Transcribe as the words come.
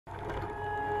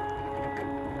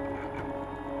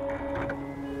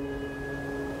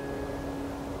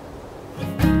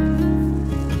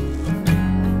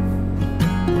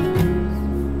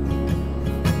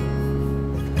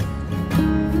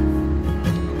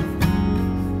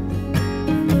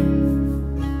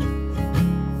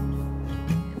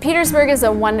Petersburg is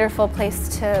a wonderful place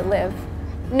to live.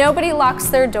 Nobody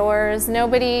locks their doors,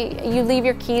 you leave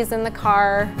your keys in the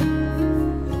car.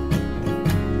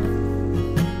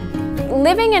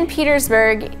 Living in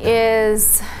Petersburg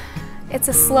it's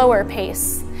a slower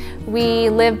pace. We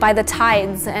live by the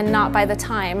tides and not by the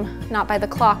time, not by the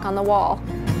clock on the wall.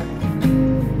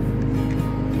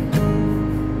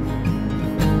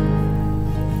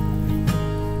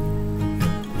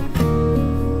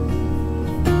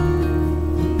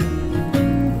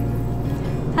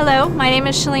 Hello, my name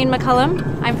is Shalene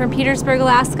McCollum. I'm from Petersburg,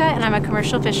 Alaska, and I'm a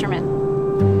commercial fisherman.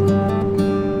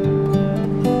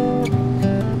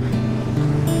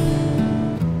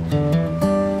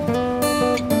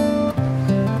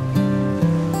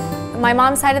 My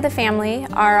mom's side of the family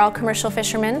are all commercial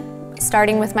fishermen,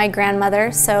 starting with my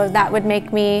grandmother, so that would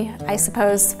make me, I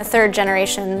suppose, a third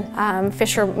generation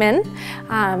fisherman,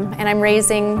 and I'm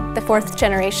raising the fourth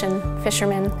generation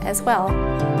fisherman as well.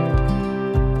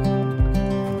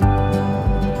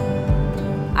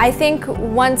 I think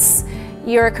once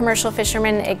you're a commercial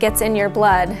fisherman, it gets in your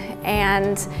blood,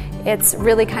 and it's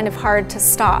really kind of hard to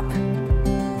stop.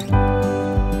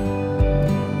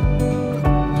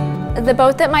 The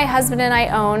boat that my husband and I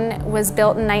own was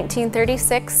built in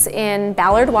 1936 in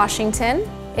Ballard, Washington.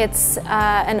 It's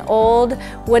an old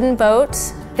wooden boat.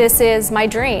 This is my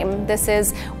dream. This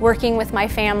is working with my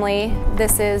family.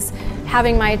 This is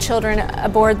having my children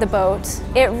aboard the boat.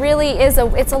 It really is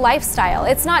it's a lifestyle.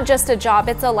 It's not just a job,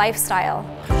 it's a lifestyle.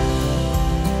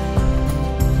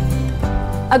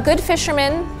 A good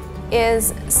fisherman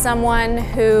is someone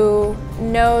who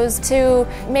knows to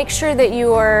make sure that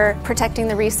you are protecting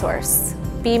the resource.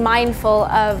 Be mindful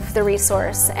of the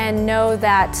resource and know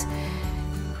that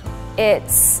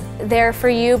it's there for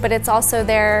you, but it's also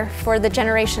there for the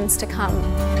generations to come.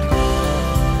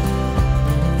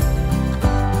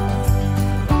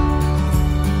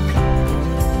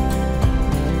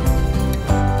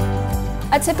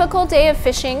 A typical day of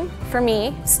fishing for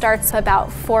me starts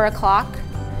about 4 o'clock.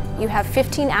 You have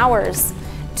 15 hours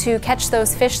to catch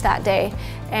those fish that day,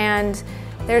 and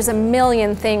there's a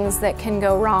million things that can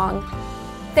go wrong.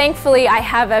 Thankfully, I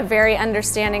have a very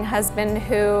understanding husband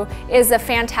who is a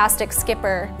fantastic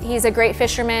skipper. He's a great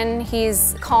fisherman.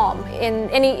 He's calm. In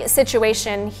any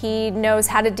situation, he knows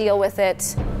how to deal with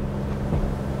it.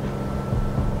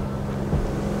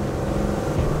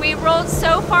 We rolled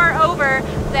so far over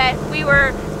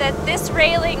that this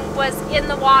railing was in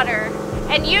the water.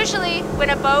 And usually when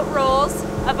a boat rolls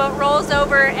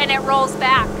over and it rolls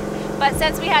back. But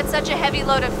since we had such a heavy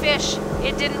load of fish,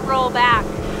 it didn't roll back.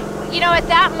 You know, at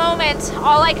that moment,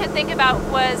 all I could think about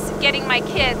was getting my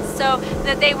kids so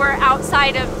that they were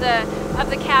outside of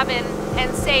the cabin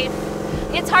and safe.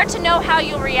 It's hard to know how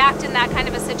you'll react in that kind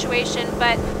of a situation,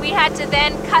 but we had to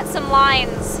then cut some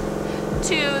lines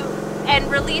and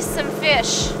release some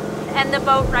fish, and the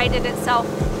boat righted itself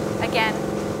again.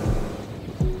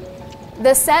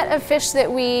 The set of fish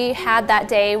that we had that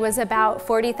day was about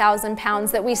 40,000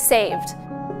 pounds that we saved.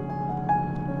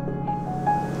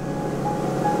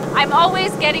 I'm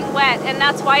always getting wet, and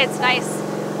that's why it's nice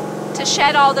to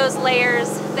shed all those layers,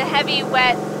 the heavy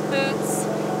wet boots,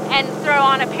 and throw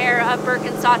on a pair of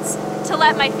Birkenstocks to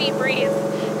let my feet breathe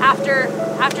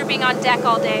after being on deck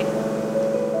all day.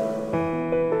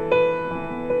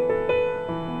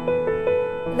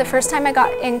 The first time I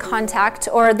got in contact,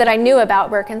 or that I knew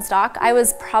about Birkenstock, I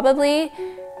was probably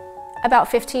about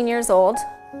 15 years old.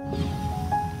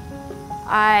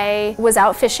 I was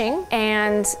out fishing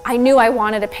and I knew I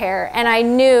wanted a pair, and I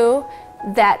knew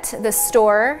that the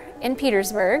store in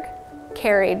Petersburg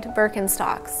carried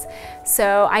Birkenstocks.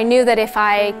 So I knew that if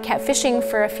I kept fishing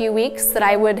for a few weeks that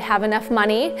I would have enough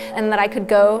money and that I could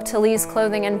go to Lee's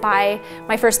Clothing and buy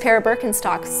my first pair of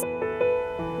Birkenstocks.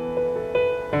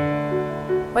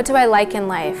 What do I like in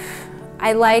life?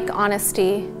 I like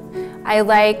honesty. I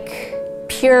like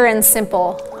pure and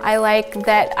simple. I like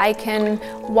that I can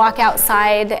walk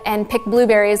outside and pick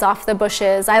blueberries off the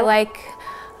bushes. I like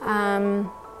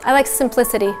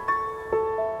simplicity.